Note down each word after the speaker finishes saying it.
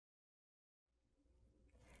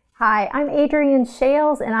Hi, I'm Adrienne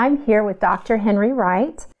Shales, and I'm here with Dr. Henry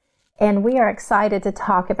Wright, and we are excited to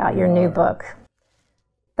talk about your new book.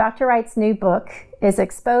 Dr. Wright's new book is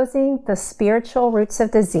Exposing the Spiritual Roots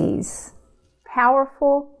of Disease,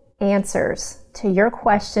 Powerful Answers to Your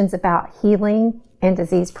Questions about Healing and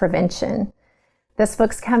Disease Prevention. This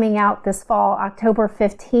book's coming out this fall, October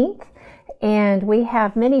 15th, and we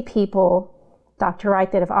have many people, Dr.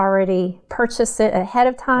 Wright, that have already purchased it ahead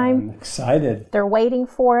of time. I'm excited. They're waiting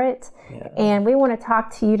for it. Yeah. And we want to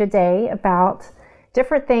talk to you today about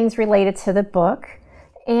different things related to the book.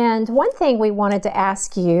 And one thing we wanted to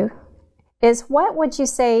ask you is, what would you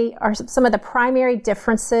say are some of the primary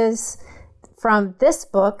differences from this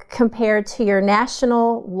book compared to your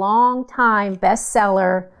national, long-time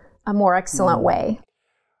bestseller, A More Excellent Way?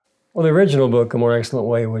 Well, the original book, A More Excellent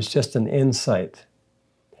Way, was just an insight.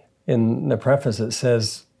 In the preface, it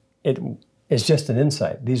says, it's just an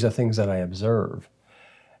insight. These are things that I observe.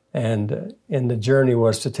 And the journey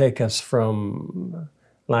was to take us from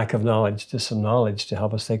lack of knowledge to some knowledge to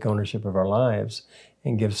help us take ownership of our lives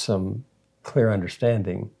and give some clear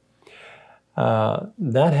understanding.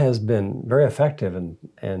 That has been very effective,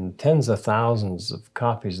 and tens of thousands of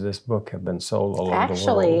copies of this book have been sold all over the world.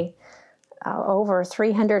 Actually, over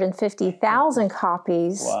 350,000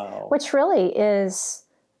 copies, Wow. Which really is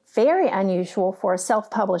very unusual for a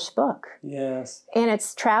self-published book. Yes. And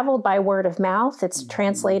it's traveled by word of mouth. It's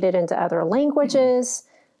translated into other languages.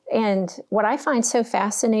 And what I find so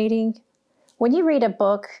fascinating, when you read a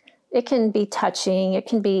book, it can be touching, it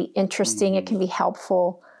can be interesting, it can be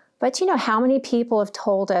helpful. But you know how many people have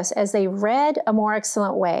told us as they read A More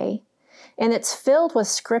Excellent Way, and it's filled with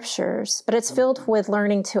scriptures, but it's filled with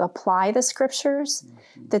learning to apply the scriptures,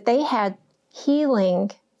 that they had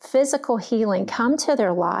healing, physical healing come to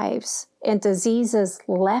their lives, and diseases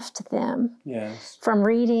left them. Yes. From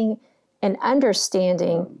reading and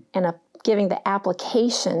understanding and giving the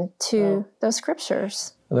application to those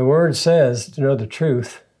scriptures. The word says to know the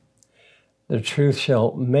truth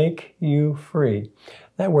shall make you free.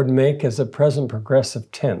 That word make is a present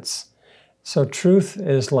progressive tense. So truth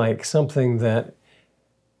is like something that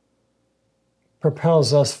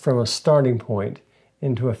propels us from a starting point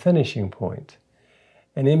into a finishing point.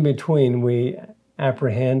 And in between, we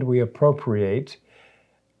apprehend, we appropriate,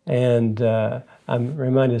 and I'm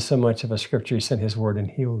reminded so much of a scripture, He sent His word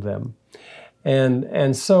and healed them.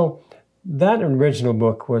 And so that original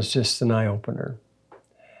book was just an eye-opener.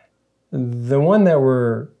 The one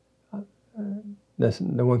that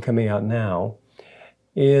the one coming out now,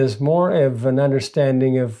 is more of an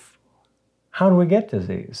understanding of how do we get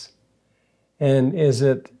disease? And is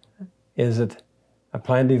it a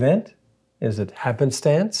planned event? Is it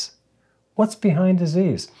happenstance? What's behind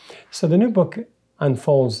disease? So the new book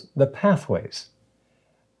unfolds the pathways,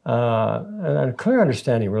 and a clear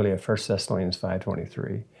understanding really of 1 Thessalonians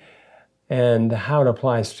 5:23, and how it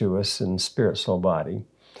applies to us in spirit, soul, body.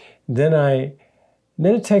 Then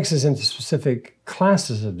it takes us into specific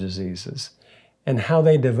classes of diseases and how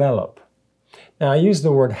they develop. Now I use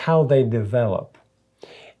the word how they develop.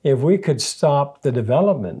 If we could stop the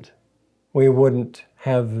development, we wouldn't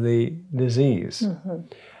have the disease.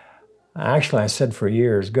 Actually, I said for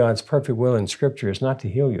years, God's perfect will in Scripture is not to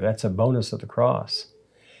heal you. That's a bonus of the cross.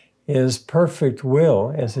 His perfect will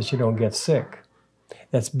is that you don't get sick.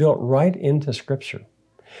 That's built right into Scripture.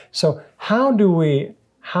 So how do we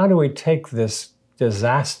take this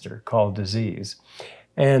disaster called disease?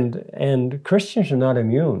 And Christians are not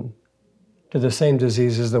immune to the same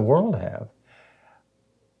diseases the world have.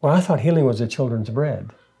 Well, I thought healing was the children's bread.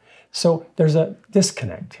 So there's a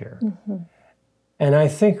disconnect here. And I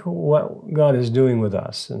think what God is doing with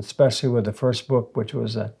us, and especially with the first book, which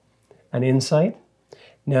was an insight,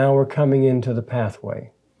 now we're coming into the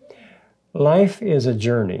pathway. Life is a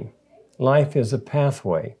journey. Life is a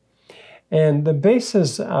pathway. And the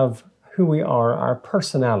basis of who we are, our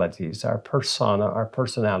personalities, our persona, our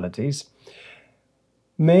personalities,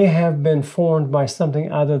 may have been formed by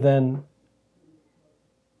something other than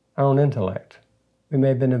our own intellect. We may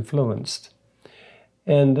have been influenced.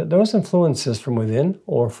 And those influences from within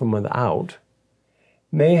or from without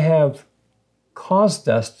may have caused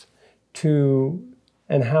us to,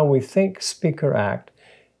 and how we think, speak, or act,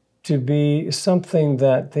 to be something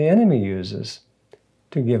that the enemy uses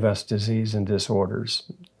to give us disease and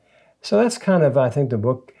disorders. So that's kind of, I think the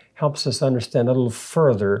book helps us understand a little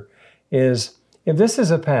further, is if this is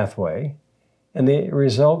a pathway and the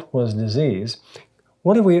result was disease,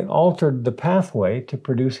 what if we altered the pathway to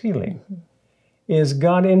produce healing? Is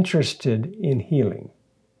God interested in healing?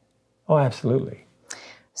 Oh, absolutely.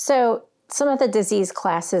 So some of the disease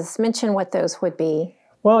classes, mention what those would be.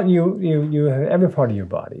 Well, you have every part of your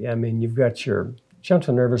body. I mean, you've got your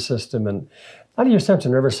central nervous system, and out of your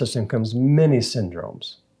central nervous system comes many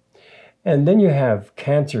syndromes. And then you have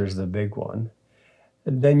cancer is the big one.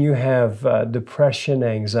 And then you have depression,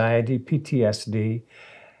 anxiety, PTSD.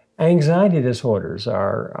 Anxiety disorders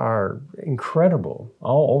are incredible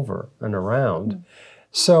all over and around.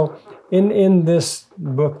 So in this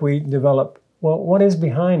book, we develop, well, what is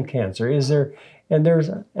behind cancer? Is there, and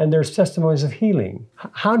there's testimonies of healing.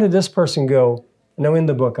 How did this person go? Now in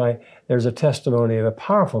the book, there's a testimony, a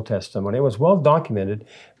powerful testimony. It was well documented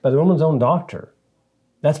by the woman's own doctor.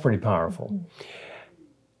 That's pretty powerful.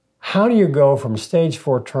 How do you go from stage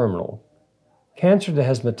 4 terminal, cancer that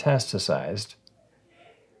has metastasized,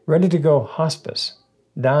 ready to go hospice,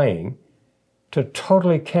 dying, to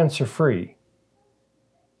totally cancer-free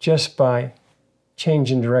just by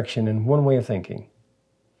changing direction in one way of thinking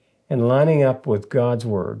and lining up with God's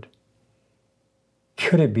Word?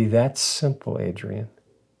 Could it be that simple, Adrian?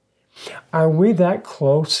 Are we that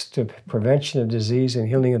close to prevention of disease and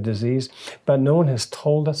healing of disease, but no one has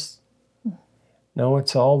told us? No,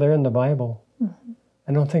 it's all there in the Bible.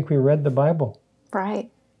 I don't think we read the Bible. Right.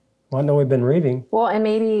 Well, I know we've been reading. Well, and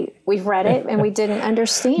maybe we've read it and we didn't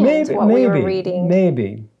understand what we were reading.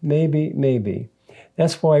 Maybe.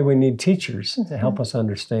 That's why we need teachers to help us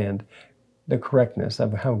understand the correctness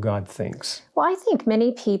of how God thinks. Well, I think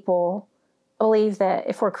many people believe that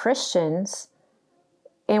if we're Christians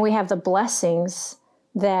and we have the blessings,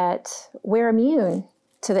 that we're immune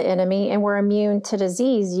to the enemy and we're immune to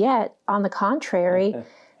disease. Yet, on the contrary,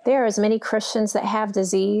 there are as many Christians that have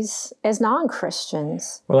disease as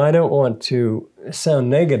non-Christians. Well, I don't want to sound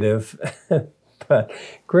negative, but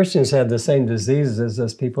Christians have the same diseases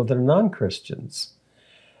as people that are non-Christians.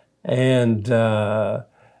 And I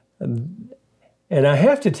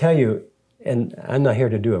have to tell you, and I'm not here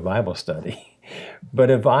to do a Bible study, but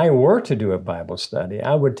if I were to do a Bible study,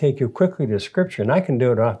 I would take you quickly to Scripture, and I can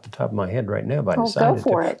do it off the top of my head right now if I decided go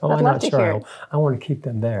for it. Oh, I'd I'm love not to sure. hear it. I want to keep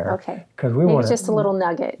them there. Okay. Because we maybe want just a little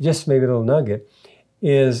nugget. Just maybe a little nugget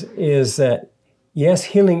is that, yes,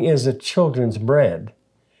 healing is a children's bread,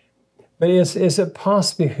 but is it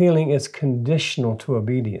possibly healing is conditional to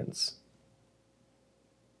obedience?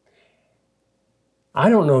 I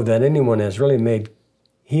don't know that anyone has really made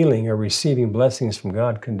healing or receiving blessings from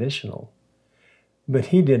God conditional, but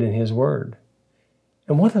He did in His Word.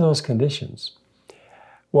 And what are those conditions?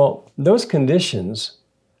 Well, those conditions,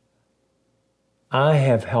 I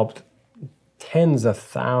have helped tens of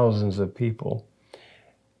thousands of people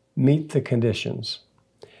meet the conditions.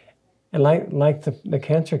 And like the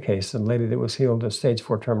cancer case, the lady that was healed of stage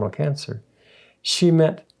 4 terminal cancer, she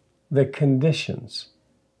met the conditions.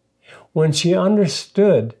 When she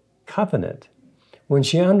understood covenant, when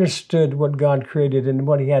she understood what God created and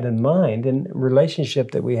what He had in mind and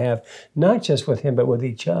relationship that we have, not just with Him, but with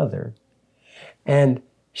each other, and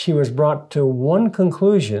she was brought to one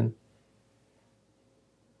conclusion,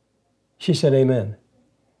 she said, amen.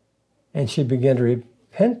 And she began to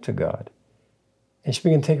repent to God. And she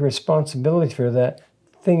began to take responsibility for that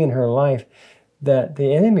thing in her life that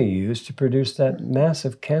the enemy used to produce that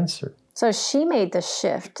massive cancer. So she made the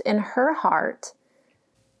shift in her heart.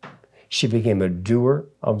 She became a doer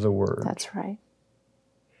of the Word. That's right.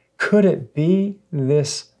 Could it be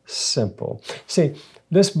this simple? See,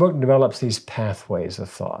 this book develops these pathways of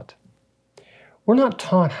thought. We're not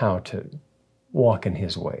taught how to walk in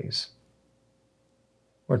His ways.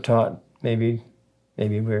 We're taught maybe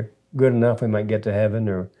we're good enough, we might get to heaven,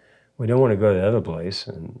 or we don't want to go to the other place,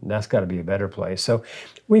 and that's got to be a better place. So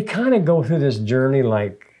we kind of go through this journey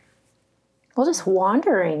like, well, just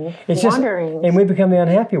wandering. And we become the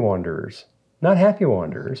unhappy wanderers, not happy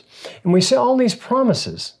wanderers. And we see all these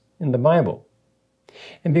promises in the Bible.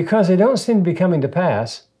 And because they don't seem to be coming to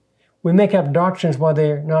pass, we make up doctrines why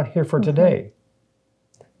they're not here for today.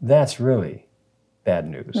 That's really bad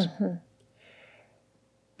news.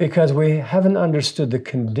 Because we haven't understood the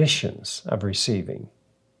conditions of receiving.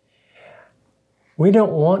 We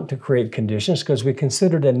don't want to create conditions because we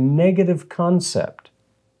consider it a negative concept.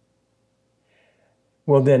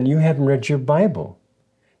 Well, then you haven't read your Bible,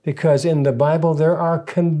 because in the Bible there are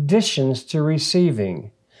conditions to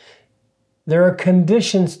receiving. There are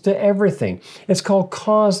conditions to everything. It's called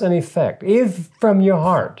cause and effect. If from your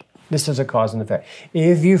heart, this is a cause and effect.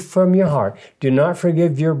 If you from your heart do not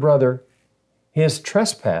forgive your brother his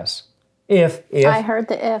trespass, if. I heard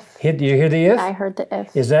the if. Did you hear the if? I heard the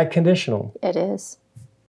if. Is that conditional? It is.